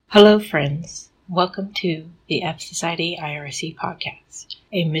Hello, friends. Welcome to the F Society IRC podcast,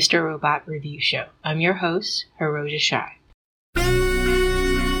 a Mr. Robot review show. I'm your host, Hiroja Shai.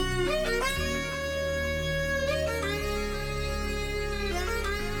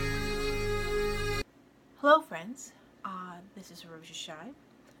 Hello, friends. This is Hiroja Shai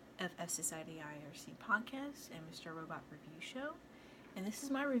of F Society IRC podcast and Mr. Robot review show, and this is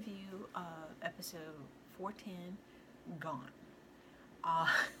my review of episode 410, Gone.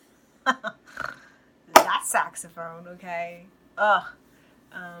 That saxophone, okay?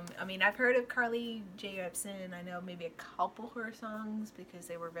 I've heard of Carly J. Jepsen. I know maybe a couple of her songs because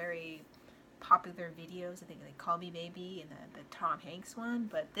they were very popular videos. I think like Call Me Baby and the Tom Hanks one.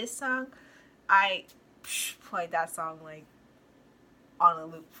 But this song, I played that song like on a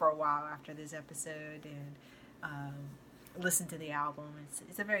loop for a while after this episode and listened to the album.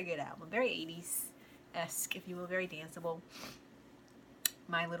 It's a very good album. Very 80s-esque, if you will. Very danceable.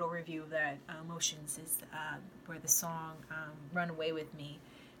 My little review of that, Emotions, is where the song Run Away With Me,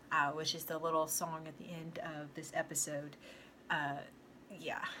 which is the little song at the end of this episode.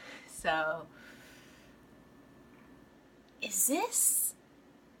 So, is this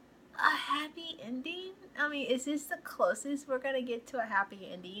a happy ending? I mean, is this the closest we're going to get to a happy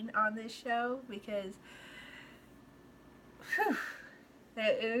ending on this show? Because,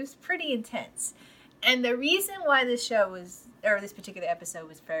 it was pretty intense. And the reason why this particular episode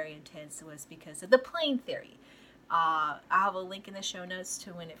was very intense was because of the plane theory. I'll have a link in the show notes to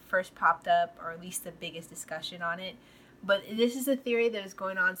when it first popped up, or at least the biggest discussion on it. But this is a theory that was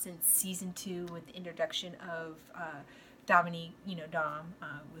going on since season 2 with the introduction of Dominique, Dom,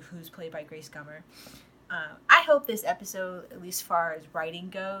 who's played by Grace Gummer. I hope this episode, at least as far as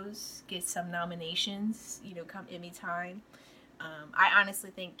writing goes, gets some nominations, come Emmy time. I honestly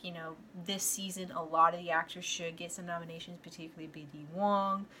think, this season, a lot of the actors should get some nominations, particularly B.D.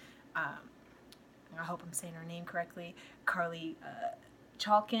 Wong. I hope I'm saying her name correctly. Carly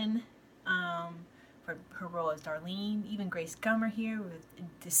Chalkin for her role as Darlene. Even Grace Gummer here with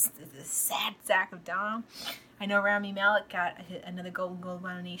this sad sack of Dom. I know Rami Malek got another Golden Globe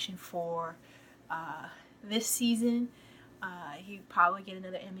nomination for this season. He'd probably get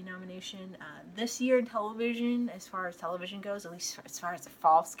another Emmy nomination this year in television. As far as television goes, at least as far as the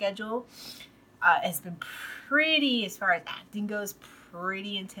fall schedule, has been pretty, as far as acting goes,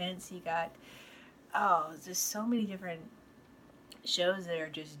 pretty intense. You got, just so many different shows that are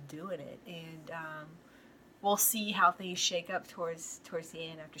just doing it. And we'll see how things shake up towards the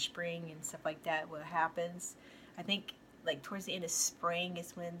end after spring and stuff like that, what happens. I think, like, towards the end of spring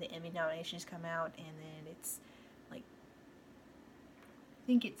is when the Emmy nominations come out, and then it's I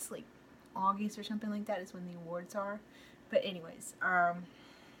think it's like August or something like that is when the awards are. But anyways,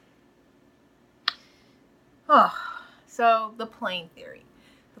 so the plane theory.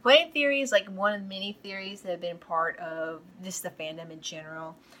 The plane theory is like one of many theories that have been part of just the fandom in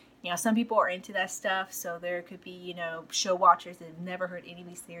general. Some people are into that stuff, so there could be, show watchers that have never heard any of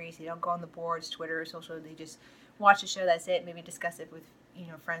these theories. They don't go on the boards, Twitter, or social. They just watch the show, that's it. Maybe discuss it with,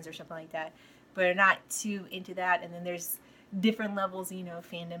 friends or something like that. But they're not too into that. And then there's different levels,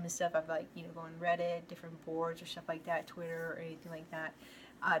 fandom and stuff. I've go on Reddit, different boards or stuff like that, Twitter or anything like that,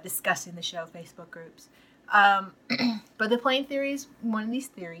 discussing the show, Facebook groups. But the plane theory is one of these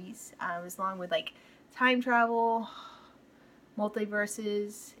theories, as along with like time travel,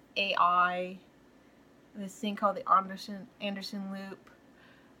 multiverses, AI, this thing called the Anderson loop.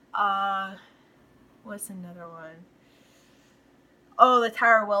 What's another one? Oh, the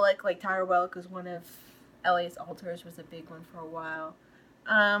Tyra Wellick. Like, Tyra Wellick was one of Elliot's alters, was a big one for a while.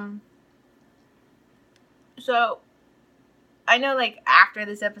 So I know, like, after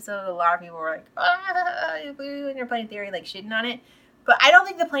this episode, a lot of people were like, boo, and your plane theory, like, shitting on it. But I don't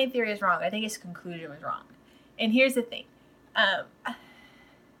think the plane theory is wrong. I think its conclusion was wrong. And here's the thing.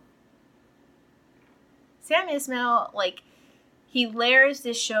 Sam Esmail, like, he layers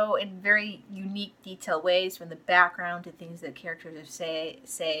this show in very unique, detailed ways, from the background to things that characters say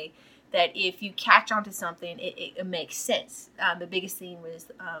that if you catch on to something, it makes sense. The biggest thing was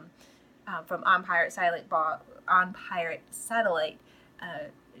from On Pirate Satellite,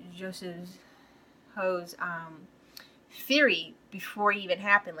 Joseph Ho's theory before it even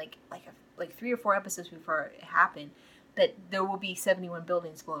happened, like 3 or 4 episodes before it happened, that there will be 71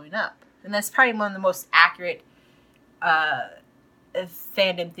 buildings blowing up. And that's probably one of the most accurate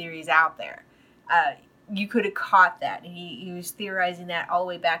fandom theories out there. You could have caught that. And he was theorizing that all the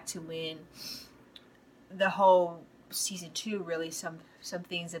way back to when the whole season 2, really some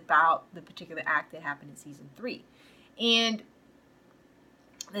things about the particular act that happened in season 3. And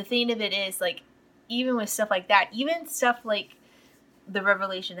the thing of it is, like, even with stuff like that, even stuff like the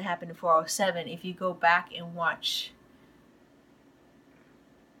revelation that happened in 407, if you go back and watch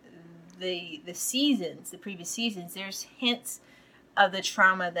the previous seasons, there's hints of the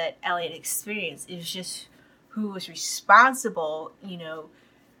trauma that Elliot experienced. It was just who was responsible,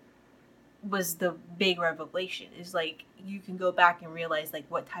 was the big revelation. It's like you can go back and realize like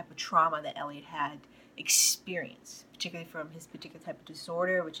what type of trauma that Elliot had experienced, particularly from his particular type of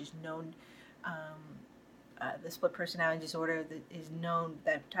disorder, which is known, the split personality disorder that is known,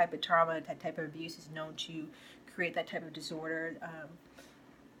 that type of trauma, that type of abuse is known to create that type of disorder.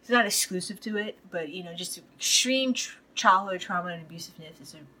 It's not exclusive to it, but just extreme childhood trauma and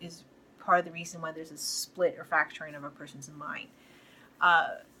abusiveness is part of the reason why there's a split or fracturing of a person's mind.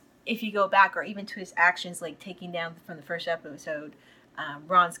 If you go back, or even to his actions, like taking down from the first episode,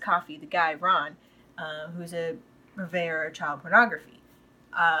 Ron's Coffee, the guy Ron, who's a purveyor of child pornography,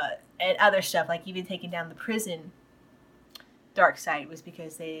 and other stuff, like even taking down the prison dark side was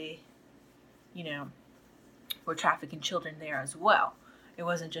because they, were trafficking children there as well. It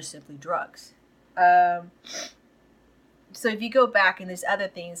wasn't just simply drugs. So if you go back, and there's other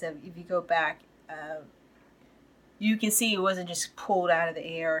things that if you go back, you can see it wasn't just pulled out of the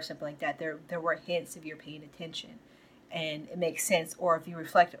air or something like that. There were hints if you're paying attention, and it makes sense. Or if you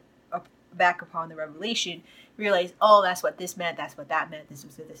reflect back upon the revelation, realize, oh, that's what this meant, that's what that meant, this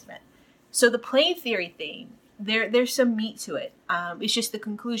was what this meant. So the plane theory thing, there's some meat to it. It's just the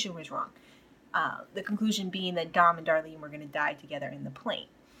conclusion was wrong. The conclusion being that Dom and Darlene were going to die together in the plane.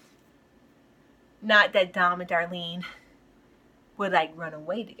 Not that Dom and Darlene would run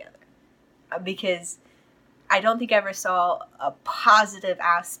away together, because I don't think I ever saw a positive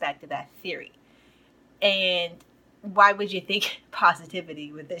aspect of that theory. And why would you think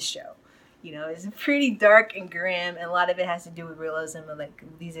positivity with this show? It's pretty dark and grim, and a lot of it has to do with realism and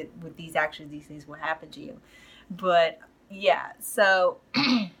with these actions, these things will happen to you. But yeah, so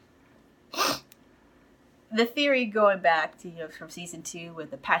the theory going back to from season 2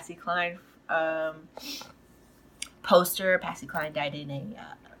 with the Patsy Cline poster. Patsy Cline died in a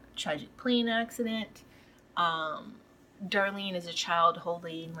tragic plane accident. Darlene is a child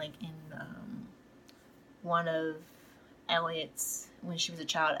holding in one of Elliot's, when she was a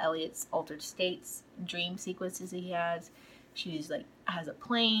child, Elliot's altered states dream sequences that he has. She's has a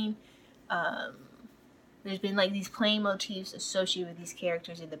plane. There's been these plane motifs associated with these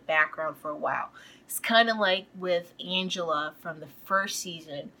characters in the background for a while. It's kind of like with Angela from the first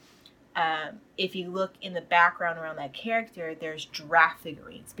season. If you look in the background around that character, there's giraffe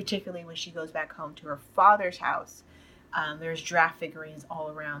figurines, particularly when she goes back home to her father's house. There's giraffe figurines all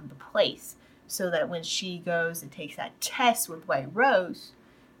around the place, so that when she goes and takes that test with White Rose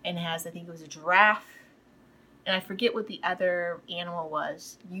and has, I think it was a giraffe, and I forget what the other animal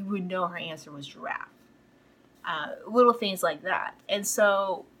was, you would know her answer was giraffe. Little things like that. And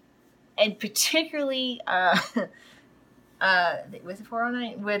so, and particularly, was it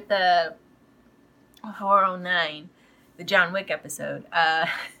 409? With the 409, the John Wick episode,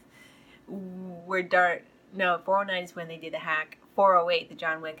 where 409 is when they did the hack. 408, the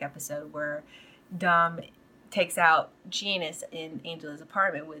John Wick episode, where Dom takes out Janice in Angela's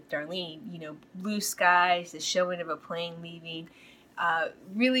apartment with Darlene. Blue skies, the showing of a plane leaving,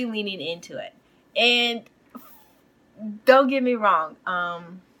 really leaning into it. And don't get me wrong, I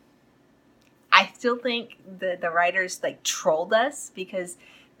still think the writers trolled us, because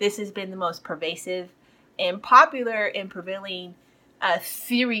this has been the most pervasive and popular and prevailing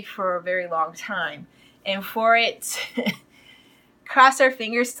theory for a very long time. And for it, cross our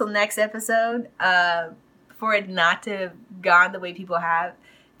fingers till next episode, for it not to have gone the way people have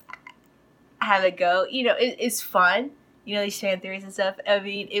it go. It's fun, these fan theories and stuff. I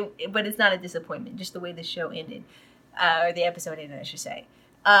mean, but it's not a disappointment, just the way the show ended, or the episode ended, I should say.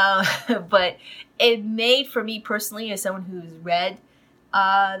 But it made, for me personally, as someone who's read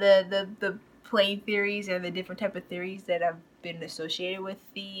the plane theories and the different type of theories that have been associated with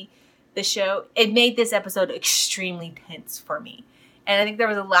the show, it made this episode extremely tense for me. And I think there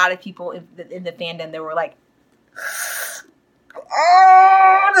was a lot of people in the fandom that were like, oh,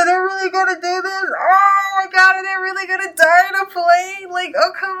 are they really gonna do this? Oh my god, are they really gonna die in a plane?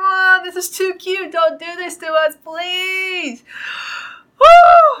 Oh, come on, this is too cute. Don't do this to us, please.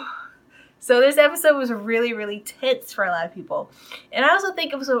 Woo! So this episode was really, really tense for a lot of people. And I also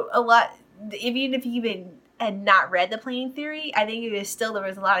think it was a lot, even if you even had not read the plane theory, I think there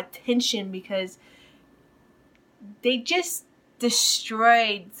was a lot of tension, because they just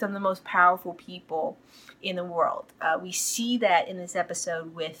destroyed some of the most powerful people in the world. We see that in this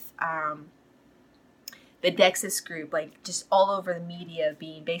episode with the Dexys group, just all over the media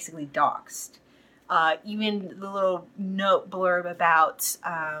being basically doxxed. Even the little note blurb about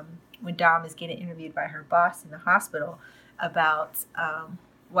when Dom is getting interviewed by her boss in the hospital about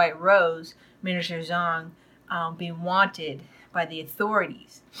White Rose, Minister Zong, being wanted by the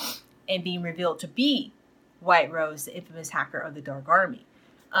authorities and being revealed to be White Rose, the infamous hacker of the Dark Army.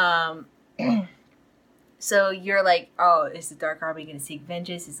 So you're like, oh, is the Dark Army going to seek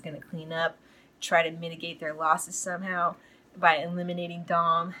vengeance? Is it going to clean up, try to mitigate their losses somehow by eliminating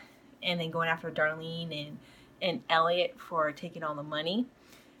Dom and then going after Darlene and Elliot for taking all the money?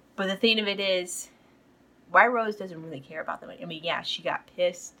 But the thing of it is, White Rose doesn't really care about the money. I mean, yeah, she got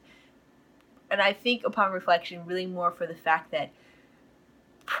pissed. And I think upon reflection, really more for the fact that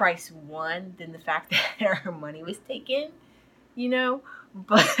Price won than the fact that her money was taken, you know?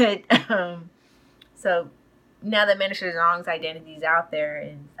 But, so now that Minister Zong's identity is out there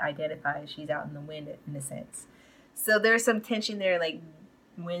and identified, she's out in the wind in a sense. So there's some tension there, like,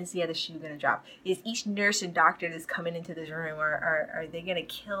 when's the other shoe going to drop? Is each nurse and doctor that's coming into this room, are they going to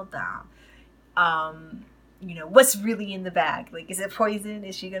kill Dom? You know, what's really in the bag? Like, is it poison?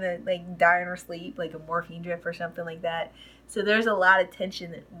 Is she going to, like, die in her sleep, like a morphine drip or something like that? So there's a lot of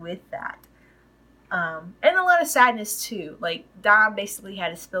tension with that. And a lot of sadness, too. Like, Dom basically had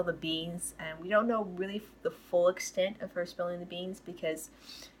to spill the beans, and we don't know really the full extent of her spilling the beans because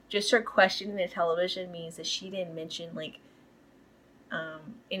just her questioning the television means that she didn't mention, like,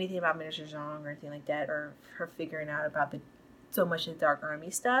 anything about Minister Zong or anything like that, or her figuring out about so much of the Dark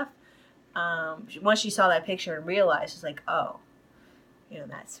Army stuff. Once she saw that picture and realized, it's like, oh, you know,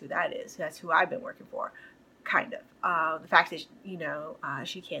 that's who that is. That's who I've been working for, kind of. The fact that, you know,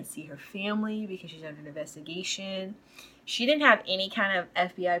 she can't see her family because she's under investigation. She didn't have any kind of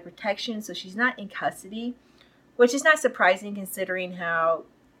FBI protection, so she's not in custody, which is not surprising considering how,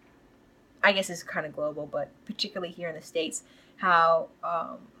 I guess it's kind of global, but particularly here in the States, how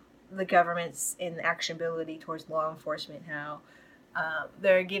the government's in actionability towards law enforcement, how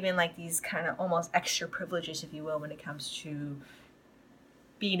they're given like these kind of almost extra privileges, if you will, when it comes to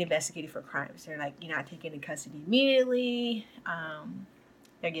being investigated for crimes. They're like, you're not taken into custody immediately.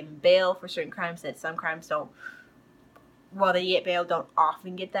 They're given bail for certain crimes that some crimes don't, while they get bail, don't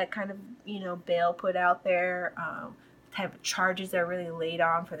often get that kind of, you know, bail put out there. Type of charges they're really laid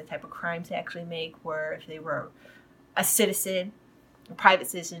on for the type of crimes they actually make, where if they were a citizen, a private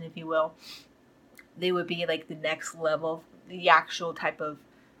citizen, if you will, they would be like the next level, the actual type of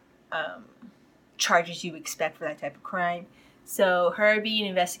charges you expect for that type of crime. So her being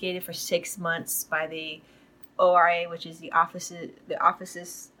investigated for 6 months by the ORA, which is the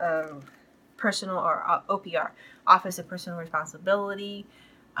Offices of Personal, or OPR, Office of Personal Responsibility.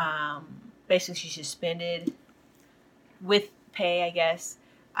 Basically, she's suspended with pay, I guess,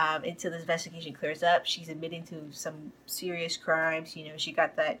 until this investigation clears up. She's admitting to some serious crimes. You know, she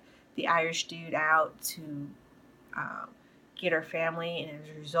got the Irish dude out to get her family, and as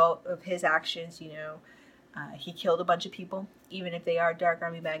a result of his actions, you know, he killed a bunch of people. Even if they are Dark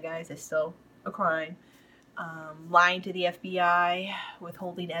Army bad guys, it's still a crime. Lying to the FBI,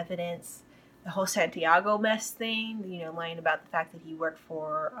 withholding evidence, the whole Santiago mess thing, you know, lying about the fact that he worked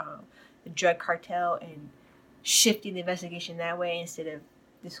for the drug cartel and shifting the investigation that way instead of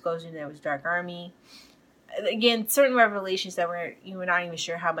disclosing that it was Dark Army. Again, certain revelations that you were not even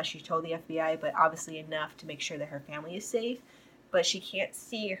sure how much she told the FBI, but obviously enough to make sure that her family is safe. But she can't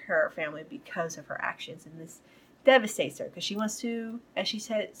see her family because of her actions, and this devastates her because she wants to, as she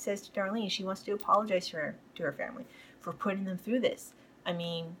says to Darlene, she wants to apologize to her family for putting them through this. I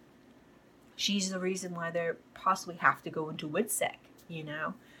mean, she's the reason why they possibly have to go into WITSEC, you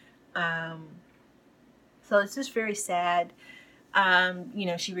know. So it's just very sad. You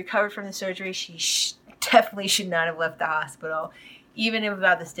know, she recovered from the surgery. She definitely should not have left the hospital. Even if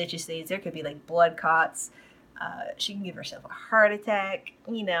without the stitches stains, there could be like blood clots. She can give herself a heart attack,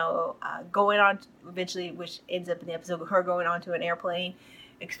 you know, going on eventually, which ends up in the episode with her going onto an airplane,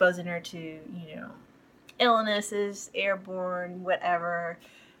 exposing her to, you know, illnesses, airborne, whatever.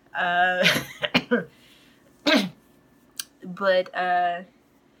 But I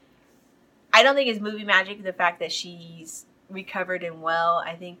don't think it's movie magic, the fact that she's recovered and well.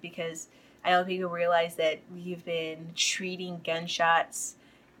 I think because I don't think people realize that we've been treating gunshots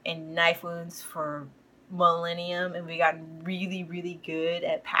and knife wounds for millennium, and we gotten really, really good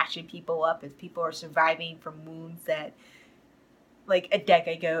at patching people up if people are surviving from wounds that, like a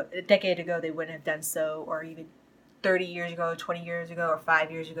decade ago, they wouldn't have done so, or even 30 years ago, 20 years ago, or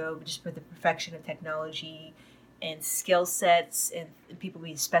 5 years ago, just with the perfection of technology and skill sets and people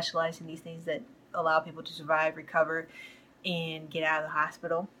being specialized in these things that allow people to survive, recover, and get out of the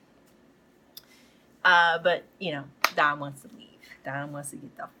hospital. But, you know, Dom wants to leave. Dom wants to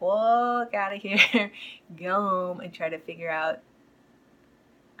get the fuck out of here, go home, and try to figure out.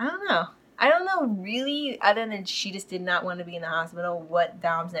 I don't know really, other than she just did not want to be in the hospital, what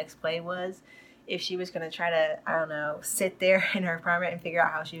Dom's next play was. If she was going to try to, I don't know, sit there in her apartment and figure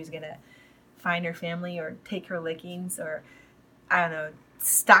out how she was going to find her family or take her lickings or, I don't know,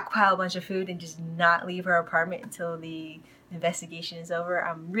 stockpile a bunch of food and just not leave her apartment until the investigation is over.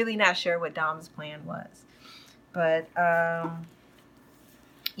 I'm really not sure what Dom's plan was. But,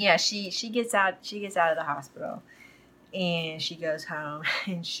 yeah, she gets out of the hospital and she goes home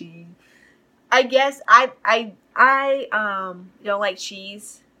and I guess I don't like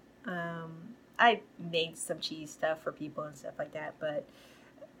cheese. I made some cheese stuff for people and stuff like that, but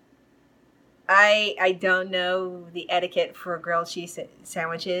I don't know the etiquette for grilled cheese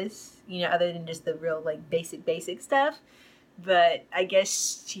sandwiches, other than just the real like basic stuff. But I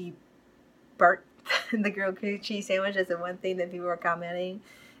guess she burnt the grilled cheese sandwich. That's the one thing that people were commenting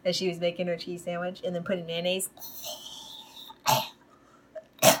as she was making her cheese sandwich, and then putting mayonnaise.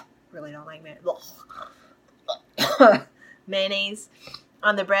 Really don't like mayonnaise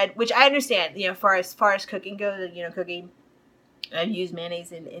on the bread, which I understand, as far as cooking goes, cooking, I've used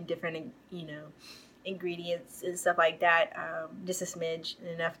mayonnaise in different, ingredients and stuff like that. Just a smidge,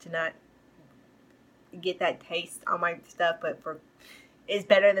 enough to not get that taste on my stuff, but it's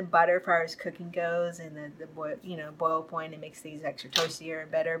better than butter as far as cooking goes, and the boil point, it makes things extra toastier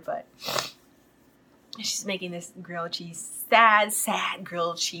and better. But she's making this grilled cheese, sad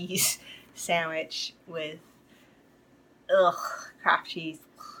grilled cheese sandwich with Kraft cheese.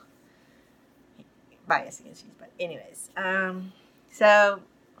 Bias against cheese, but anyways. So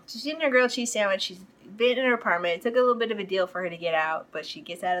she's eating her grilled cheese sandwich. She's been in her apartment. It took a little bit of a deal for her to get out, but she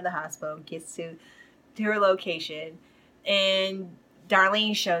gets out of the hospital, gets to her location, and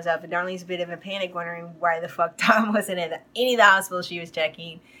Darlene shows up, and Darlene's a bit of a panic, wondering why the fuck Dom wasn't in any of the hospitals she was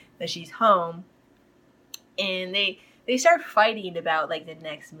checking, that she's home. And they start fighting about like the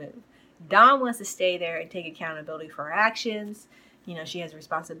next move. Dom wants to stay there and take accountability for her actions. She has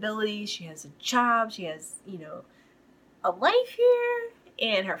responsibilities. She has a job. She has, a life here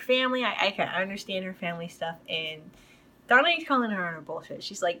and her family. I can understand her family stuff. And Darlene's calling her on her bullshit.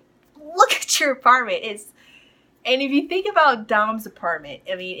 She's like, look at your apartment. And if you think about Dom's apartment,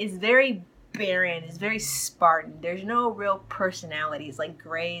 I mean, it's very barren. It's very Spartan. There's no real personality. It's like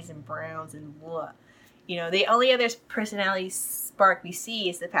grays and browns and blah. The only other personality spark we see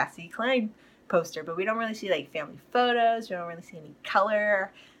is the Patsy Cline poster, but we don't really see like family photos. We don't really see any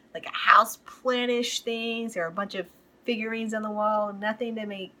color, like a house planish things or a bunch of figurines on the wall. Nothing to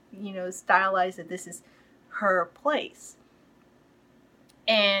make, stylize that this is her place.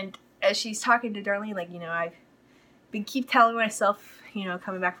 And as she's talking to Darlene, like, I've been keep telling myself,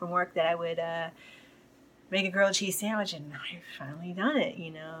 coming back from work, that I would make a grilled cheese sandwich, and I've finally done it.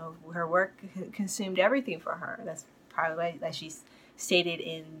 Her work consumed everything for her. That's probably why, as she's stated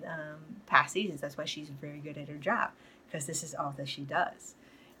in past seasons, that's why she's very good at her job, because this is all that she does.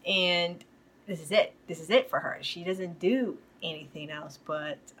 And this is it for her. She doesn't do anything else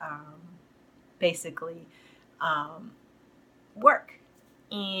but basically work.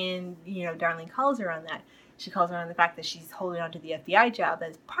 And, Darlene calls her on that. She calls her on the fact that she's holding on to the FBI job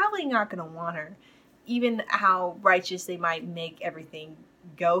that's probably not going to want her. Even how righteous they might make everything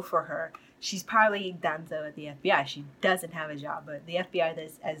go for her, she's probably done so at the FBI. She doesn't have a job, but the FBI,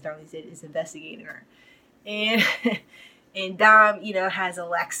 as Darlene said, is investigating her. And and Dom, has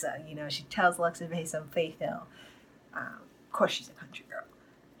Alexa. She tells Alexa to pay some Faith Hill. Of course, she's a country girl.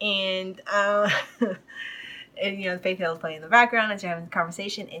 And and Faith Hill is playing in the background as they're having a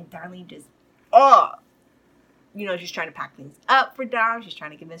conversation, and Darlene just she's trying to pack things up for Dom. She's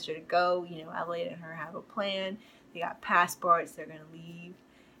trying to convince her to go. Elliot and her have a plan. They got passports. They're going to leave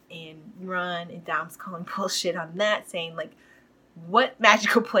and run. And Dom's calling bullshit on that, saying, like, what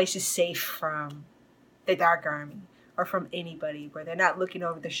magical place is safe from the Dark Army or from anybody, where they're not looking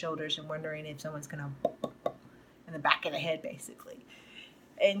over their shoulders and wondering if someone's going to in the back of the head, basically.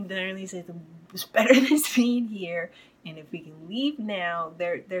 And Darlene says, it's better than being here. And if we can leave now,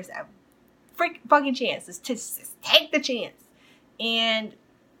 there's a fucking chance. Just take the chance. And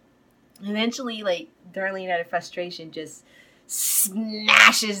eventually, like, Darlene, out of frustration, just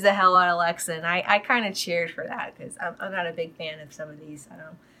smashes the hell out of Alexa. And I kind of cheered for that, because I'm not a big fan of some of these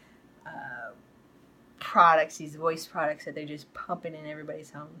products, these voice products that they're just pumping in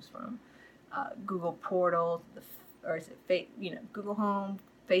everybody's homes, from Google Portal, or is it Google Home,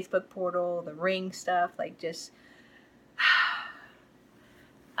 Facebook Portal, the Ring stuff, like, just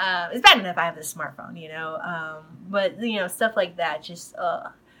it's bad enough I have this smartphone, but stuff like that, just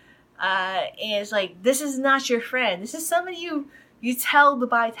and it's like, this is not your friend. This is somebody you You tell to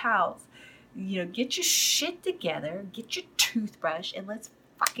buy towels. Get your shit together, get your toothbrush, and let's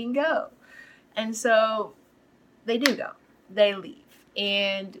fucking go. And so they do go. They leave.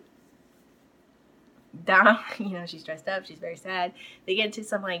 And Dom, she's dressed up. She's very sad. They get into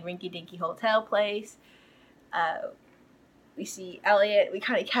some like rinky-dinky hotel place. We see Elliot. We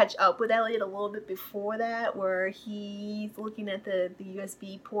kind of catch up with Elliot a little bit before that, where he's looking at the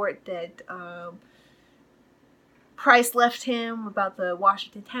USB port that Price left him about the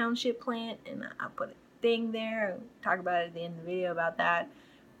Washington Township plant, and I'll put a thing there and talk about it at the end of the video about that.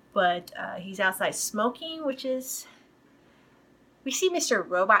 But he's outside smoking, which is... We see Mr.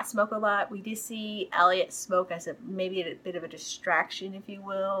 Robot smoke a lot. We did see Elliot smoke as maybe a bit of a distraction, if you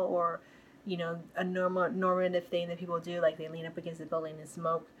will, or, a normative thing that people do, like they lean up against the building and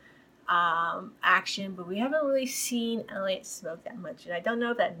smoke action. But we haven't really seen Elliot smoke that much. And I don't know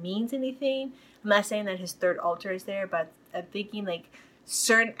if that means anything. I'm not saying that his third alter is there, but I'm thinking like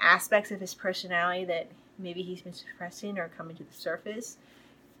certain aspects of his personality that maybe he's been suppressing are coming to the surface.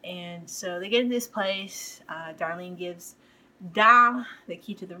 And so they get in this place. Darlene gives Dom the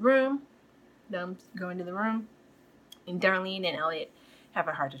key to the room. Dom go into the room, and Darlene and Elliot have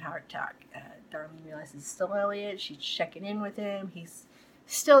a heart-to-heart talk. Darlene realizes it's still Elliot. She's checking in with him. He's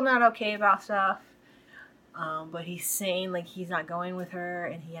still not okay about stuff, but he's saying like he's not going with her,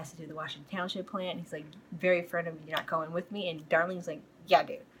 and he has to do the Washington Township plant. He's like very afraid of you not going with me, and Darlene's like, yeah,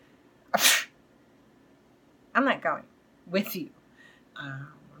 dude, I'm not going with you. I'm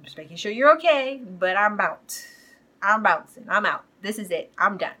just making sure you're okay, but I'm out. I'm bouncing. I'm out. This is it.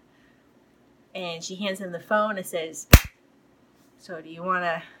 I'm done. And she hands him the phone and says, so do you want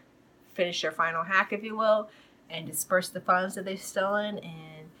to finish your final hack, if you will, and disperse the funds that they've stolen?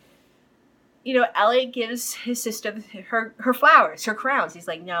 And, Elliot gives his sister her flowers, her crowns. He's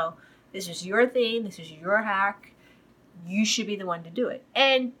like, no, this is your thing. This is your hack. You should be the one to do it.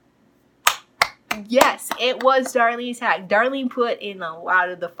 And yes, it was Darlene's hack. Darlene put in a lot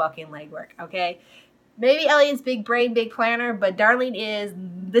of the fucking legwork, okay? Maybe Elliot's big brain, big planner, but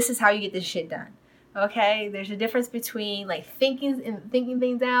Darlene this is how you get this shit done. Okay? There's a difference between like thinking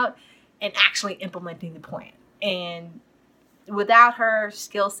things out and actually implementing the plan. And without her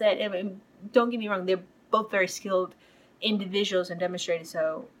skill set, don't get me wrong, they're both very skilled individuals and demonstrated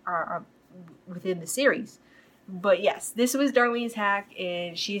so are within the series. But yes, this was Darlene's hack,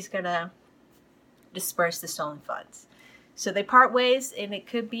 and she's gonna disperse the stolen funds. So they part ways, and it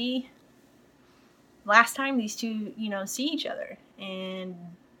could be last time these two, see each other. And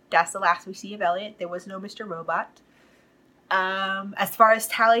that's the last we see of Elliot. There was no Mr. Robot. As far as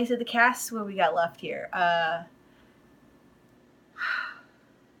tallies of the cast, what we got left here?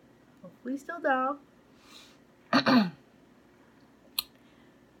 Hopefully still Dom.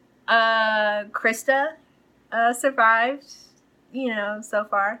 Krista survived, so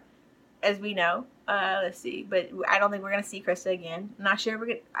far, as we know. Let's see, but I don't think we're gonna see Krista again. I'm not sure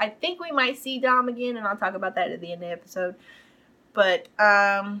I think we might see Dom again, and I'll talk about that at the end of the episode. But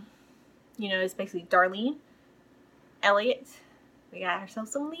it's basically Darlene, Elliot. We got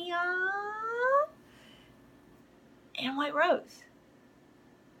ourselves some Leon and White Rose.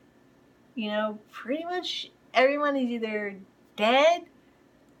 Pretty much everyone is either dead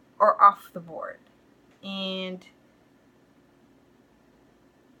or off the board, and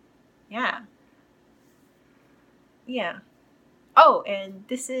yeah. Oh, and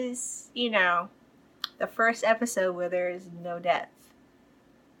this is, the first episode where there is no death.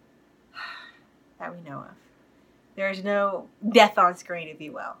 That we know of. There is no death on screen, if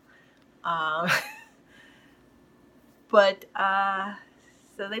you will. But,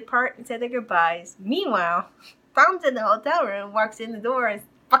 so they part and say their goodbyes. Meanwhile, Dom's in the hotel room, walks in the door, and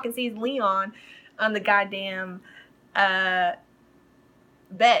fucking sees Leon on the goddamn,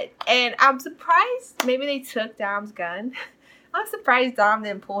 bed. And I'm surprised maybe they took Dom's gun. I'm surprised Dom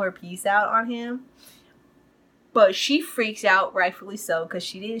didn't pull her piece out on him. But she freaks out, rightfully so, because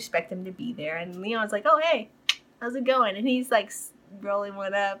she didn't expect him to be there. And Leon's like, oh, hey, how's it going? And he's like rolling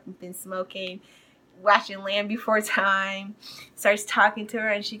one up, been smoking, watching Land Before Time, starts talking to her,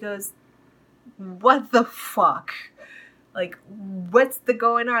 and she goes, what the fuck? Like, what's the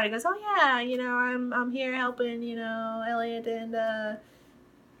going on? He goes, oh yeah, I'm here helping, Elliot and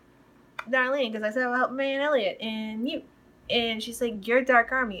Darlene, because I said I'll help May and Elliot and you. And she's like, you're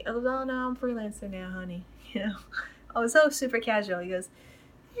Dark Army. I goes, oh no, I'm freelancer now, honey. Oh, so super casual. He goes,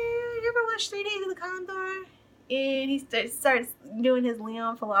 yeah, you ever watch 3 Days of the Condor? And he starts doing his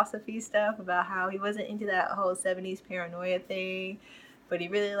Leon philosophy stuff about how he wasn't into that whole 70s paranoia thing, but he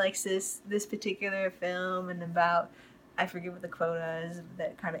really likes this particular film, and about, I forget what the quote is,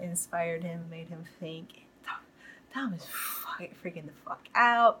 that kind of inspired him, made him think. Dom is freaking the fuck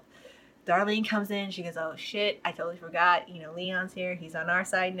out. Darlene comes in. She goes, oh, shit. I totally forgot. Leon's here. He's on our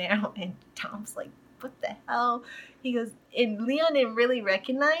side now. And Dom's like, what the hell? He goes, and Leon didn't really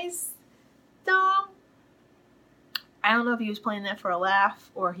recognize Dom. I don't know if he was playing that for a laugh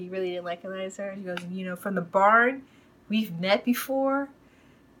or he really didn't recognize her. He goes, from the barn, we've met before.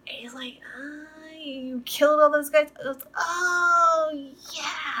 And he's like, you killed all those guys? I was, oh,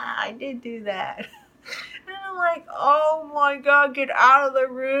 yeah, I did do that. And I'm like, oh my God, get out of the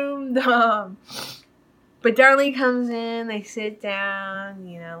room, Dom. But Darlene comes in, they sit down,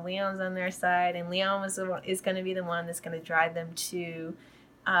 Leon's on their side, and Leon is going to be the one that's going to drive them to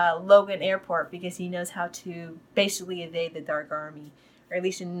Logan Airport because he knows how to basically evade the Dark Army, or at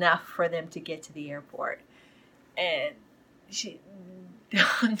least enough for them to get to the airport. And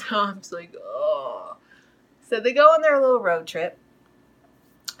Tom's like, oh. So they go on their little road trip.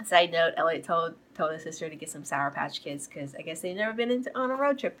 Side note, Elliot told his sister to get some Sour Patch Kids because I guess they've never been on a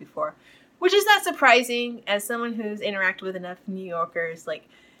road trip before. Which is not surprising as someone who's interacted with enough New Yorkers. Like,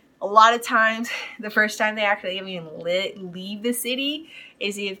 a lot of times, the first time they actually even leave the city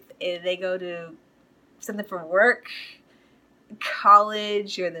is if they go to something for work,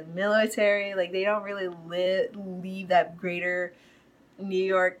 college, or the military. Like, they don't really leave that greater New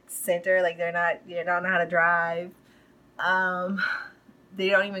York center. Like, they don't know how to drive. They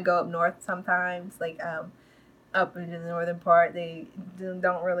don't even go up north sometimes. Like, up into the northern part, they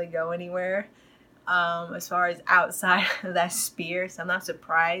don't really go anywhere as far as outside of that sphere. So I'm not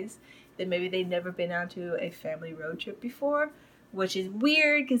surprised that maybe they've never been on to a family road trip before, which is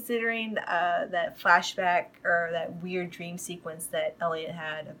weird considering that flashback or that weird dream sequence that Elliot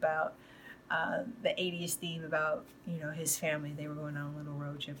had about the 80s theme about, his family. They were going on a little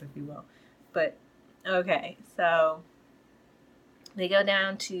road trip, if you will. But, okay, so they're going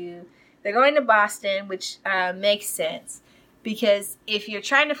to Boston, which makes sense because if you're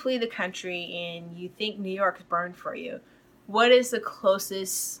trying to flee the country and you think New York's burned for you, what is the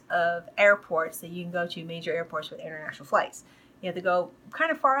closest of airports that you can go to, major airports with international flights? You have to go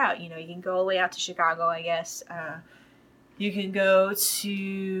kind of far out. You can go all the way out to Chicago, I guess. You can go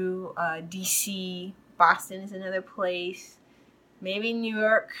to D.C. Boston is another place. Maybe New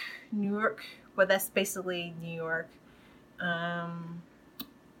York, but that's basically New York.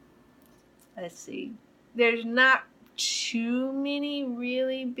 Let's see. There's not too many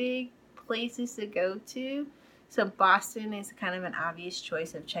really big places to go to. So Boston is kind of an obvious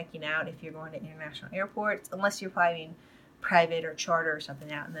choice of checking out if you're going to international airports, unless you're flying private or charter or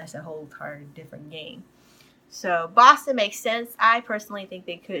something out, and that's a whole entire different game. So Boston makes sense. I personally think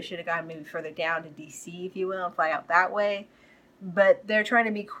they should have gone maybe further down to D.C., if you will, and fly out that way. But they're trying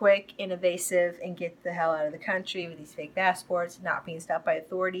to be quick and evasive and get the hell out of the country with these fake passports, not being stopped by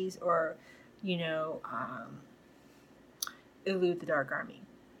authorities or elude the Dark Army.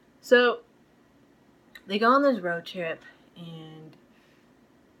 So they go on this road trip, and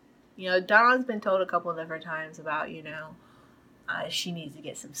Dawn's been told a couple of different times about she needs to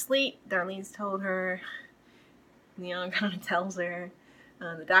get some sleep. Darlene's told her. Leon kind of tells her.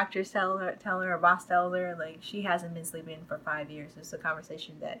 The doctors tell her, her boss tells her, like, she hasn't been sleeping for 5 years. It's a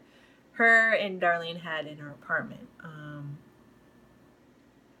conversation that her and Darlene had in her apartment.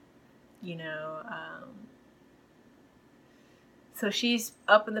 So she's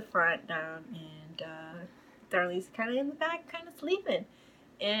up in the front down, and Darlene's kind of in the back, kind of sleeping.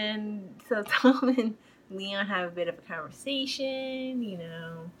 And so Tom and Leon have a bit of a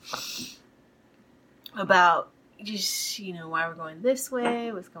conversation, about just, why we're going this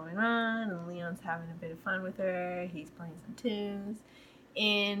way, what's going on. And Leon's having a bit of fun with her. He's playing some tunes.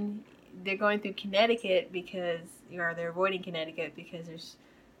 And they're going through Connecticut they're avoiding Connecticut because there's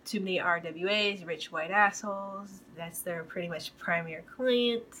too many RWAs, rich white assholes. That's their pretty much primary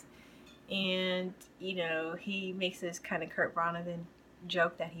client. And, he makes this kind of Kurt Vonnegut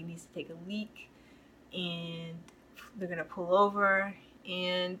joke that he needs to take a leak. And they're going to pull over.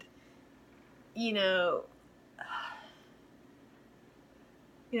 And,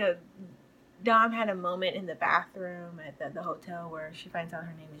 Dom had a moment in the bathroom at the hotel where she finds out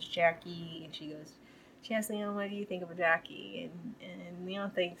her name is Jackie, and she asks Leon, what do you think of Jackie? And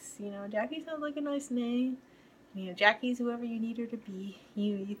Leon thinks, Jackie sounds like a nice name. Jackie's whoever you need her to be.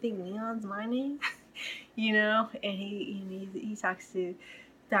 You think Leon's my name? And he talks to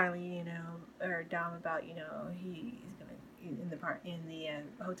Darlene, or Dom about, he's gonna in the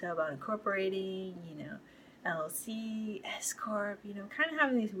hotel about incorporating, LLC, S Corp, kind of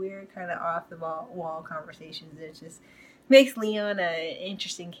having these weird kind of off the wall conversations. It just makes Leon an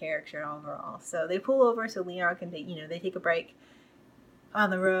interesting character overall. So they pull over so Leon can take, they take a break on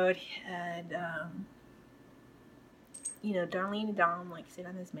the road, and Darlene and Dom sit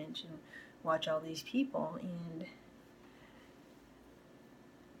on this bench and watch all these people,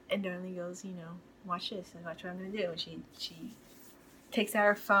 and Darlene goes, watch this and watch what I'm gonna do. And she takes out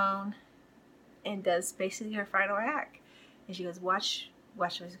her phone and does basically her final act. And she goes, watch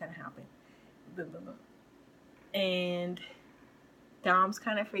what's gonna happen. Boom, boom, boom. And Dom's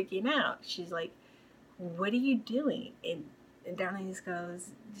kind of freaking out. She's like, what are you doing? And Darlene just goes,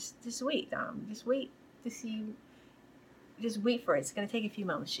 just wait, Dom. Just wait to see. Just wait for it. It's gonna take a few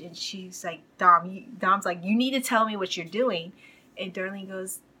moments. And she's like, Dom's like, you need to tell me what you're doing. And Darlene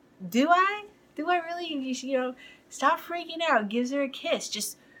goes, do I really? Stop freaking out. Gives her a kiss.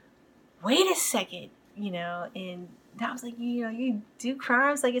 Just wait a second, And Dom's like, you do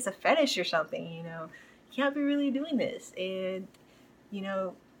crimes like it's a fetish or something, You can't be really doing this. And,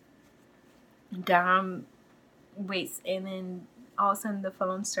 Dom waits, and then all of a sudden the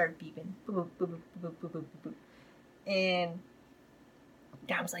phone started beeping. Boop, boop, boop, boop, boop, boop, boop. And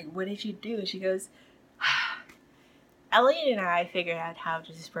Dom's like, what did you do? And she goes, Elliot and I figured out how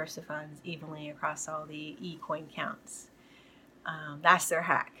to disperse the funds evenly across all the eCoin accounts. That's their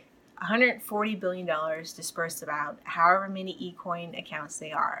hack. $140 billion dispersed about however many eCoin accounts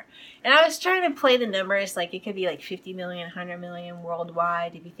they are. And I was trying to play the numbers, it could be 50 million, 100 million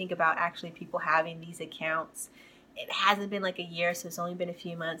worldwide. If you think about actually people having these accounts, it hasn't been a year, so it's only been a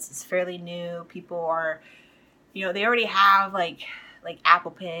few months. It's fairly new. People are, they already have like Apple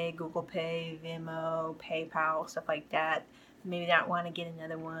Pay, Google Pay, Venmo, PayPal, stuff like that. Maybe not want to get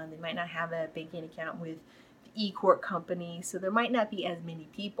another one. They might not have a banking account with the eCorp company, so there might not be as many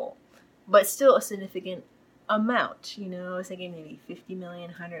people. But still a significant amount, it's maybe 50 million,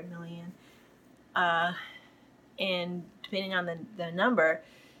 100 million. And depending on the number,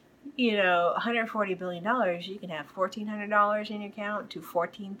 $140 billion, you can have $1,400 in your account to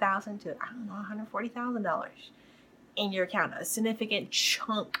 $14,000 to, $140,000 in your account. A significant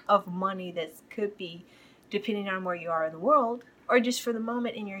chunk of money that could be, depending on where you are in the world, or just for the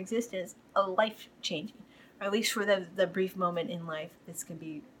moment in your existence, a life-changing. Or at least for the brief moment in life, this can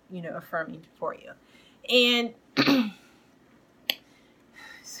be affirming for you. And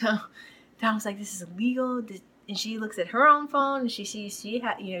so Dom's like, this is illegal. And she looks at her own phone and she sees she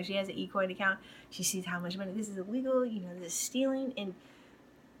has an eCoin account. She sees how much money. This is illegal. This is stealing. And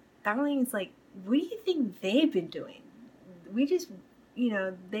Darlene's like, what do you think they've been doing? We just,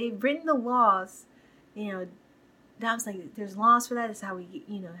 they've written the laws. Dom's like, there's laws for that. It's how we,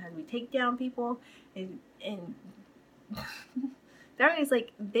 how we take down people. And Darlene's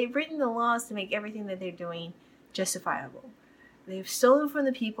like, they've written the laws to make everything that they're doing justifiable. They've stolen from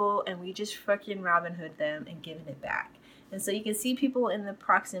the people, and we just fucking Robin Hood them and given it back. And so you can see people in the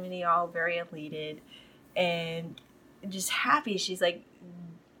proximity all very elated and just happy. She's like,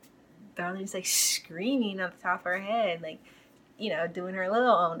 Darlene's screaming on the top of her head, doing her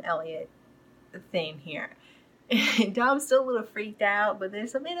little own Elliot thing here. And Dom's still a little freaked out, but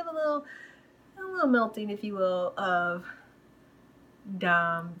there's a bit of a little melting, if you will, of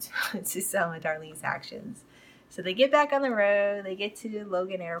Dom to some of Darlene's actions. So they get back on the road, they get to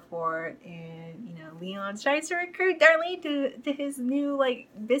Logan Airport, and, Leon's trying to recruit Darlene to his new,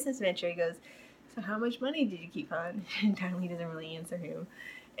 business venture. He goes, so how much money did you keep on? And Darlene doesn't really answer him.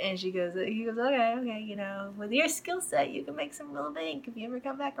 And he goes, okay, with your skill set, you can make some real bank if you ever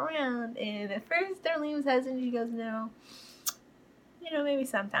come back around. And at first, Darlene was hesitant. She goes, no, maybe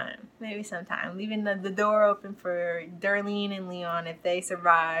sometime, leaving the door open for Darlene and Leon if they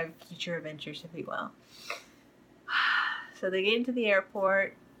survive future adventures, if you will. So they get into the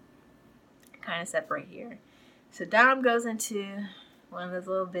airport, kind of separate here. So Dom goes into one of those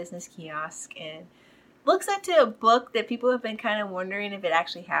little business kiosks and looks into a book that people have been kind of wondering if it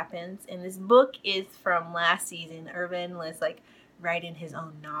actually happens. And this book is from last season. Irvin was writing his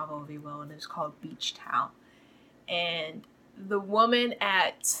own novel, if you will, and it was called Beach Towel. And the woman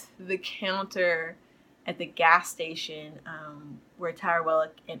at the counter at the gas station where Tyrell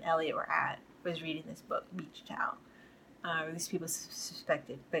and Elliot were at was reading this book, Beach Towel. Or these people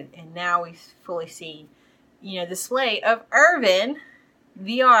suspected. And now we've fully seen, display of Irvin,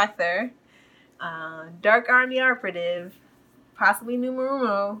 the author, Dark Army operative, possibly numero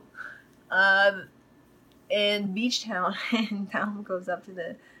uno, and Beach Town. And Tom goes up to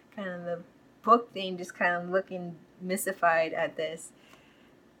the kind of the book thing, just kind of looking mystified at this.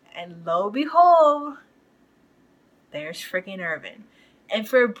 And lo and behold, there's freaking Irvin. And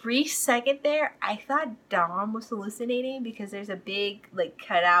for a brief second there, I thought Dom was hallucinating because there's a big,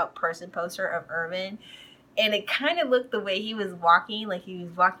 cutout person poster of Irvin. And it kind of looked the way he was walking, he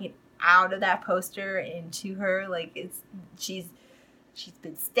was walking out of that poster and to her. She's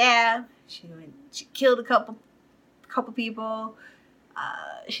been stabbed. She killed a couple couple people.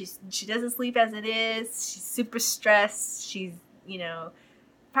 She doesn't sleep as it is. She's super stressed. She's,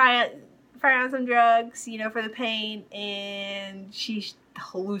 probably on some drugs, for the pain, and she's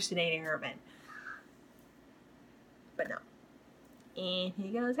hallucinating Irvin. But no. And he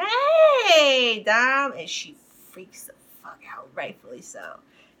goes, "Hey, Dom," and she freaks the fuck out, rightfully so.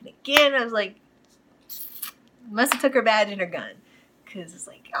 And again, I was like, must have took her badge and her gun, because it's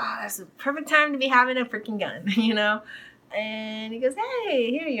like, that's the perfect time to be having a freaking gun, And he goes,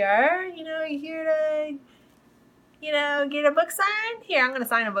 "Hey, here you are. You here to, get a book signed? Here, I'm going to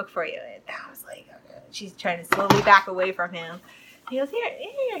sign a book for you." And I was like, okay. She's trying to slowly back away from him. He goes, here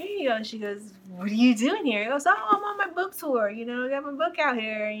you go. And she goes, "What are you doing here?" He goes, "Oh, I'm on my book tour. I got my book out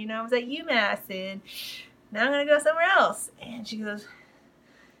here. I was at UMass, and now I'm going to go somewhere else." And she goes,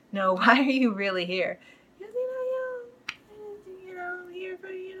 "No, why are you really here?" He goes, here for,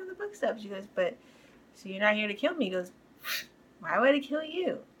 the book stuff." She goes, "But, so you're not here to kill me?" He goes, "Why would I kill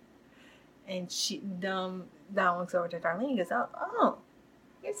you?" And Dom looks over to Darlene and goes, oh,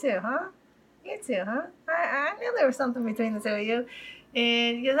 you two, huh? I knew there was something between the two of you."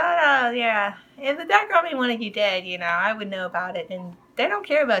 And he goes, "Oh, no, yeah. If the Dark Army wanted you dead, I would know about it. And they don't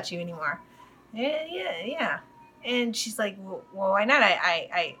care about you anymore." Yeah. And she's like, "Well, why not?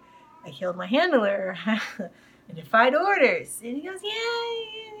 I killed my handler. I defied orders." And he goes, yeah,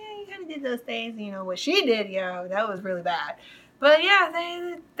 you kind of did those things. What she did, that was really bad. But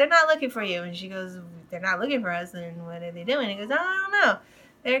yeah, they're not looking for you." And she goes, "They're not looking for us, then what are they doing?" He goes, "I don't know.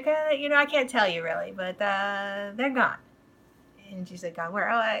 They're kind of, I can't tell you really, but they're gone." And she's like, "Gone where?"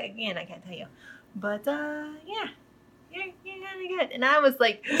 "Oh, I can't tell you. But yeah, you're kind of good." And I was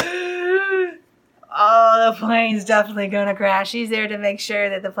like, oh, the plane's definitely going to crash. She's there to make sure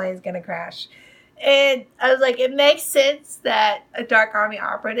that the plane's going to crash. And I was like, it makes sense that a Dark Army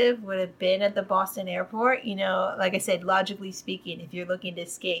operative would have been at the Boston airport. Like I said, logically speaking, if you're looking to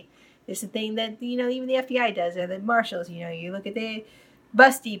escape, it's a thing that, even the FBI does, or the marshals. You look at the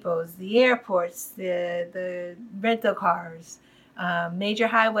bus depots, the airports, the rental cars, major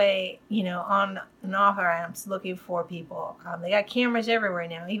highway, on and off ramps looking for people. They got cameras everywhere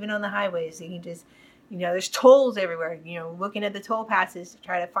now, even on the highways. You can just, there's tolls everywhere, looking at the toll passes to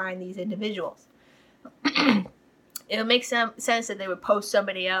try to find these individuals. It would make some sense that they would post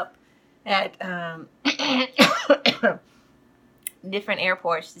somebody up at different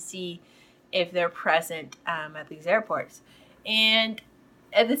airports to see if they're present at these airports. And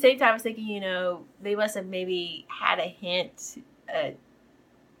at the same time, I was thinking, they must have maybe had a hint at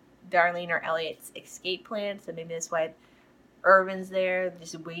Darlene or Elliot's escape plan. So maybe that's why Irvin's there,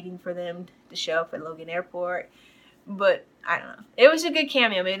 just waiting for them to show up at Logan Airport. But I don't know. It was a good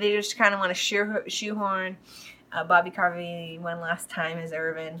cameo. Maybe they just kind of want to shoehorn Bobby Carvey one last time as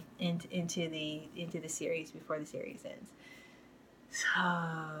Irvin into the series before the series ends.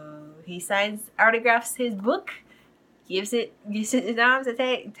 So he autographs his book, gives it to Dom to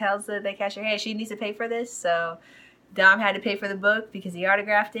take, tells the cashier, "Hey, she needs to pay for this." So Dom had to pay for the book because he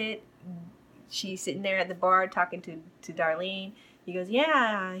autographed it. She's sitting there at the bar talking to Darlene. He goes,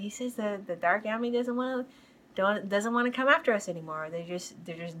 "Yeah," he says, the Dark Army doesn't want to come after us anymore. They're just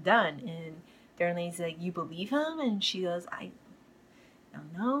done. And Darlene's like, "You believe him?" And she goes, "I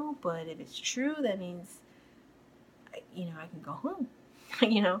don't know, but if it's true, that means I can go home."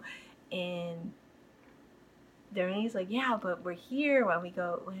 And Darlene's like, "Yeah, but we're here. Why don't we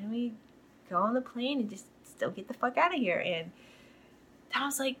go on the plane and just still get the fuck out of here?" And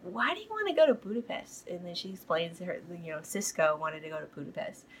Tom's like, "Why do you want to go to Budapest?" And then she explains to her, Cisco wanted to go to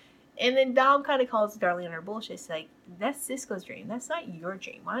Budapest. And then Dom kind of calls Darlene on her bullshit. It's like, that's Cisco's dream. That's not your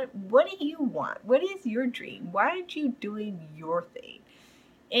dream. What do you want? What is your dream? Why aren't you doing your thing?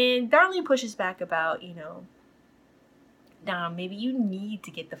 And Darlene pushes back about, Dom, maybe you need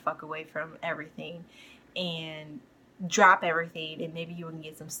to get the fuck away from everything and drop everything, and maybe you can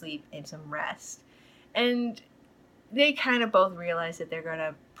get some sleep and some rest. And they kind of both realize that they're going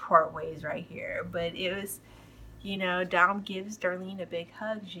to part ways right here. But it was, Dom gives Darlene a big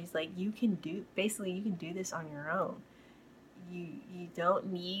hug. She's like, you can do this on your own. You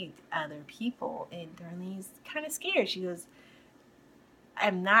don't need other people. And Darlene's kind of scared. She goes,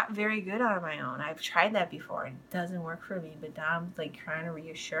 "I'm not very good on my own. I've tried that before. It doesn't work for me." But Dom's like trying to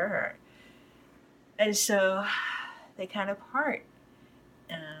reassure her. And so they kind of part.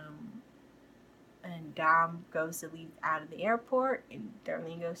 And Dom goes to leave out of the airport, and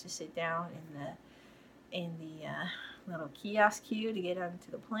Darlene goes to sit down in the little kiosk queue to get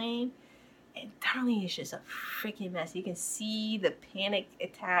onto the plane. And Darlene is just a freaking mess. You can see the panic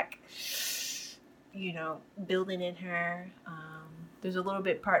attack building in her. There's a little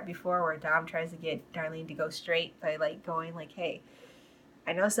bit part before where Dom tries to get Darlene to go straight by going hey,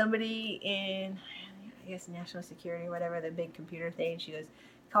 I know somebody in, I guess, national security or whatever, the big computer thing. She goes,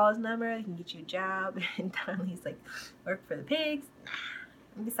 call his number, they can get you a job. And Darlene's like, work for the pigs.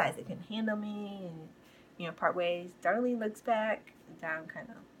 And besides, they couldn't handle me. And, part ways. Darlene looks back. Dom kind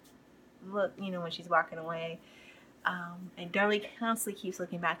of look, when she's walking away. And Darlene constantly keeps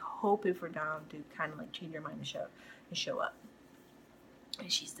looking back, hoping for Dom to kind of change her mind and show up. And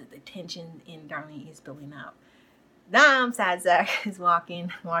the tension in Darlene is building up. Dom, sad sack, is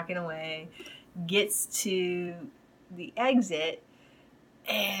walking away, gets to the exit,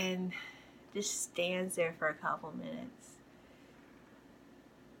 and just stands there for a couple minutes.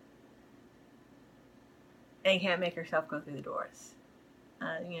 And can't make herself go through the doors.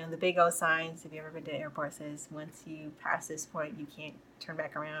 The big old signs, if you've ever been to the airport, says once you pass this point, you can't turn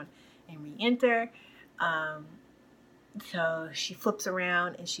back around and re-enter. So she flips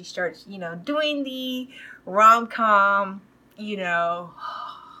around and she starts, doing the rom-com,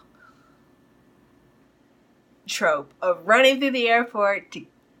 trope of running through the airport to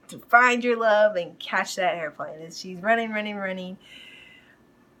find your love and catch that airplane. And she's running.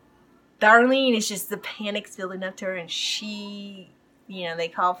 Darlene is just, the panic's building up to her, and she, they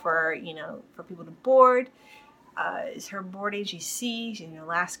call for, for people to board. It's her boarding. She's in her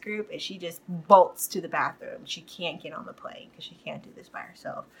last group, and she just bolts to the bathroom. She can't get on the plane because she can't do this by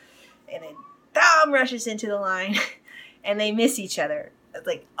herself. And then Dom rushes into the line, and they miss each other. It's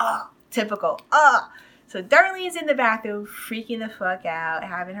like, typical. So Darlene's in the bathroom, freaking the fuck out,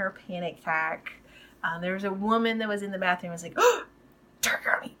 having her panic attack. There was a woman that was in the bathroom, was like, Dark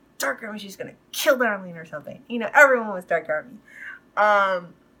Army, she's gonna kill Darlene or something. Everyone was Dark Army.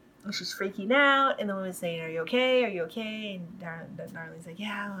 She's freaking out, and the woman's saying, are you okay? And Darlene's like,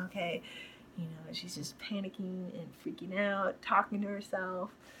 yeah, I'm okay. And she's just panicking and freaking out, talking to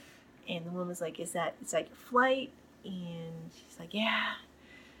herself. And the woman's like, it's like your flight? And she's like, yeah.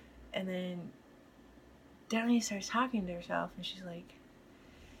 And then Darlene starts talking to herself, and she's like,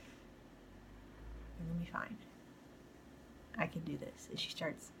 I'm gonna be fine. I can do this. And she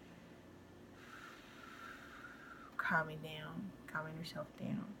starts calming herself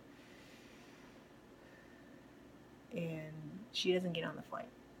down. And she doesn't get on the flight.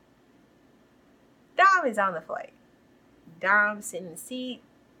 Dom is on the flight. Dom's sitting in the seat.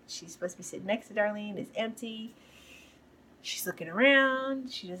 She's supposed to be sitting next to Darlene. It's empty. She's looking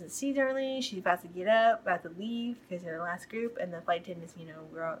around. She doesn't see Darlene. She's about to get up, about to leave because they're the last group. And the flight attendant's, you're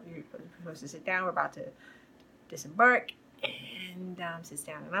supposed to sit down. We're about to disembark. And Dom sits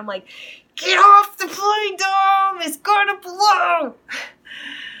down. And I'm like, get off the plane, Dom! It's gonna blow!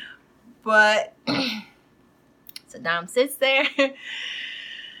 But, so Dom sits there.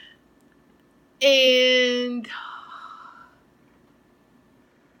 And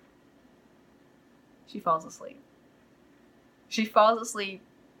she falls asleep. She falls asleep,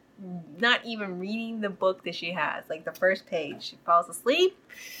 not even reading the book that she has, like the first page. She falls asleep.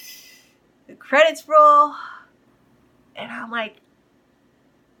 The credits roll. And I'm like,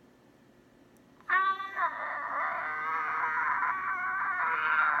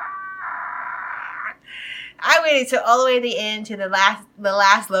 I waited till all the way to the end, to the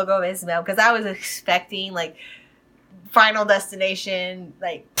last logo of Isabel, because I was expecting Final Destination,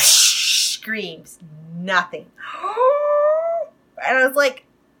 screams, nothing. And I was like,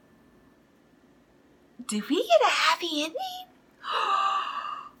 did we get a happy ending?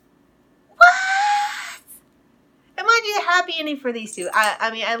 What? And mind you, a happy ending for these two.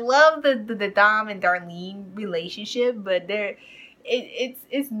 I love the Dom and Darlene relationship, but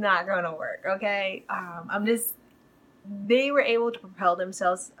it's not gonna work, okay? They were able to propel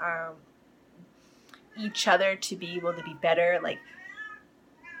themselves, each other to be able to be better,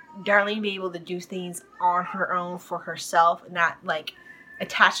 Darlene be able to do things on her own for herself, not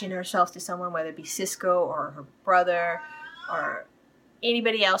attaching herself to someone, whether it be Cisco or her brother or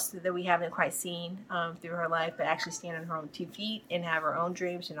anybody else that we haven't quite seen through her life, but actually stand on her own 2 feet and have her own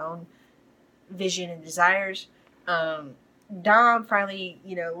dreams and own vision and desires. Dom finally,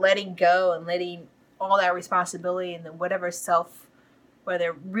 letting go and letting all that responsibility and then whatever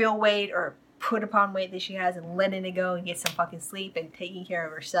whether real weight or put upon weight that she has, and letting it go and get some fucking sleep and taking care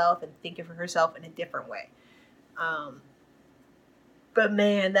of herself and thinking for herself in a different way. But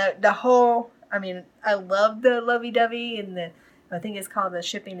man, the whole, I love the lovey-dovey, and I think the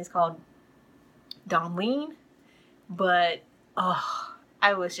shipping is called Domlene, but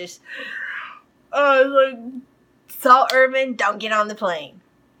I was just, Salt Irvin, don't get on the plane.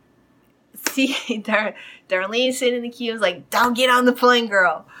 See, Darlene sitting in the queue was like, don't get on the plane,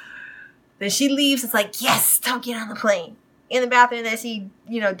 girl. Then she leaves. It's like, yes, don't get on the plane. In the bathroom, they see,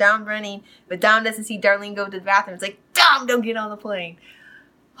 Dom running. But Dom doesn't see Darlene go to the bathroom. It's like, Dom, don't get on the plane.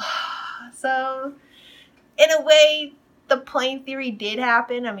 So, in a way, the plane theory did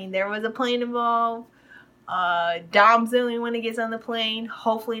happen. I mean, there was a plane involved. Dom's the only one that gets on the plane.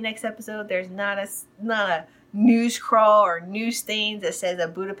 Hopefully next episode there's not a news crawl or news thing that says a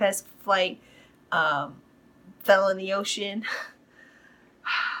Budapest flight fell in the ocean.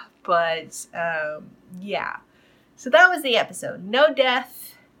 But yeah. So that was the episode. No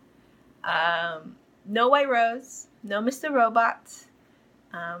death. No White Rose. No Mr. Robot.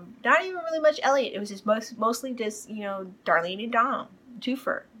 Not even really much Elliot. It was just mostly just, Darlene and Dom.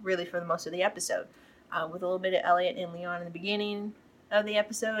 Twofer, really, for the most of the episode. With a little bit of Elliot and Leon in the beginning of the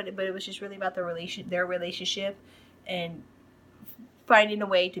episode. But it was just really about their relationship and finding a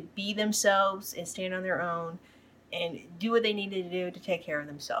way to be themselves and stand on their own and do what they needed to do to take care of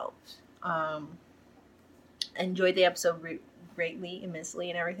themselves. Enjoyed the episode greatly, immensely,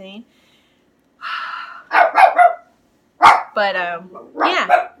 and everything. But,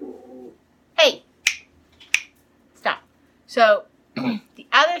 yeah. Hey! Stop. So, the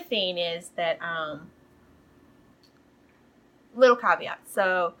other thing is that, little caveat.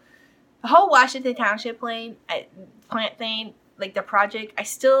 So, the whole Washington Township plant thing, like the project, I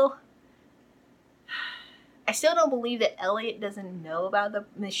still don't believe that Elliot doesn't know about the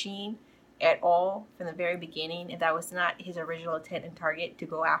machine at all from the very beginning, if that was not his original intent and target to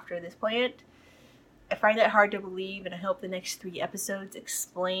go after this plant. I find that hard to believe, and I hope the next 3 episodes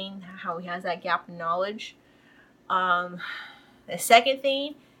explain how he has that gap in knowledge. The second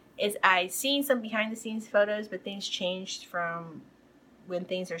thing is I've seen some behind-the-scenes photos, but things changed from when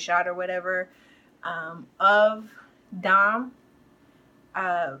things are shot or whatever, of Dom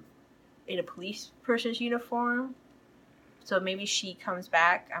in a police person's uniform. So maybe she comes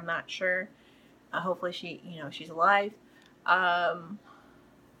back. I'm not sure. Hopefully she's alive.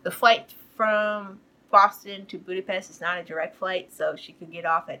 The flight from Boston to Budapest is not a direct flight, so she could get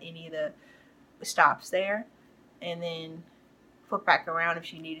off at any of the stops there and then flip back around if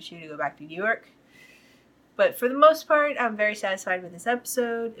she needed to go back to New York. But for the most part, I'm very satisfied with this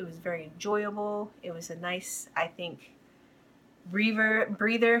episode. It was very enjoyable. It was a nice, I think,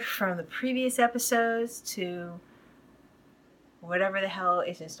 breather from the previous episodes to whatever the hell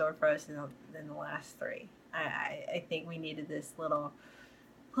is in store for us in the last 3. I think we needed this little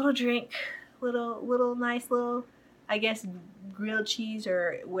drink, little nice little, I guess, grilled cheese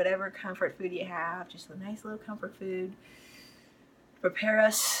or whatever comfort food you have. Just a nice little comfort food. Prepare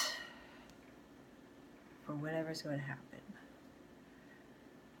us for whatever's going to happen.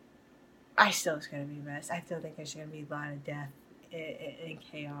 I still it's going to be a mess. I still think there's going to be a lot of death and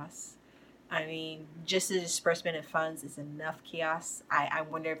chaos. I mean, just the disbursement of funds is enough chaos. I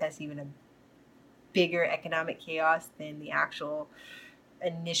wonder if that's even a bigger economic chaos than the actual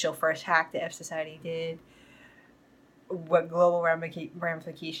initial first hack that F Society did. What global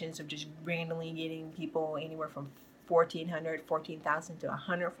ramifications of just randomly getting people anywhere from $1,400, $14,000 to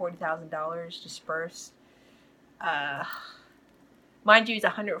 $140,000 dispersed. Mind you, it's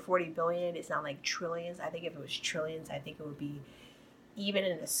 $140 billion. It's not like trillions. I think if it was trillions, I think it would be even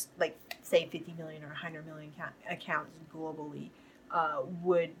in say 50 million or 100 million accounts globally,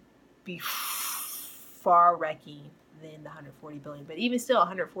 would be far wrecking than the 140 billion. But even still,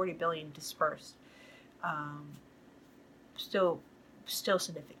 140 billion dispersed, still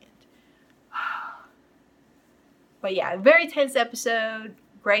significant. But yeah, very tense episode.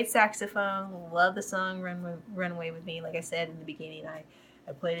 Great saxophone. Love the song Run Away With Me. Like I said in the beginning, I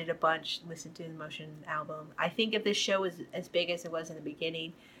played it a bunch, listened to the Motion album. I think if this show was as big as it was in the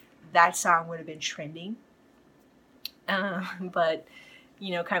beginning, that song would have been trending. But,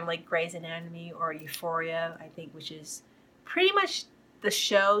 kind of like Grey's Anatomy or Euphoria, I think, which is pretty much the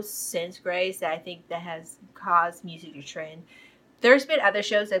show since Grey's that I think that has caused music to trend. There's been other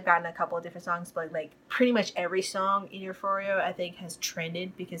shows that have gotten a couple of different songs, but like pretty much every song in Euphoria, I think, has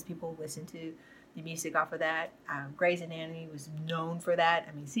trended because people listen to the music off of that. Grey's Anatomy was known for that.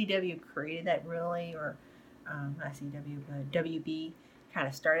 I mean, CW created that really, or not CW, but WB kind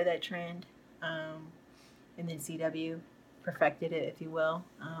of started that trend. And then CW perfected it, if you will,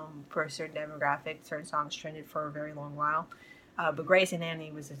 for a certain demographic. Certain songs trended for a very long while. But Grey's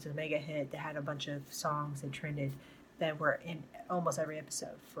Anatomy was just a mega hit that had a bunch of songs that trended that were in almost every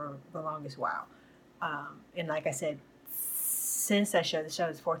episode for the longest while. And like I said, since that show, the show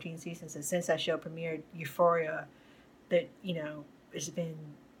is 14 seasons, and since that show premiered, Euphoria, that, it's been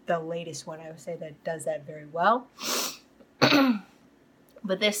the latest one, I would say, that does that very well.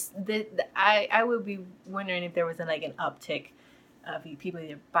 But I would be wondering if there was an uptick of people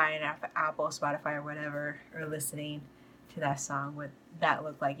either buying Apple, Spotify, or whatever, or listening to that song, what that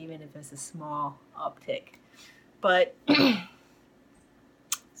looked like, even if it's a small uptick. But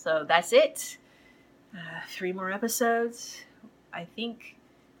so that's it. 3 more episodes. I think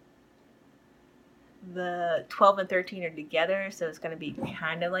the 12 and 13 are together, so it's going to be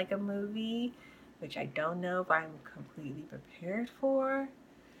kind of like a movie, which I don't know if I'm completely prepared for.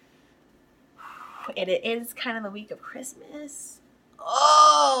 And it is kind of the week of Christmas. Yeah.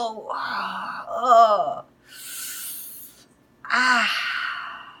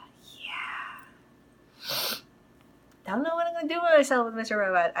 Don't know what I'm gonna do with myself with Mr.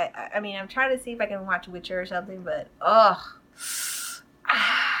 Robot. I mean, I'm trying to see if I can watch Witcher or something, but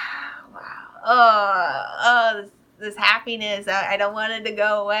this happiness, I don't want it to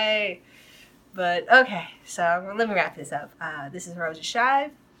go away. But okay, so let me wrap this up. This is Rosa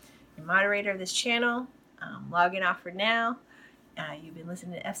Shive, your moderator of this channel. I'm logging off for now. You've been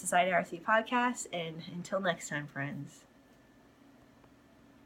listening to F Society RC Podcast, and until next time, friends.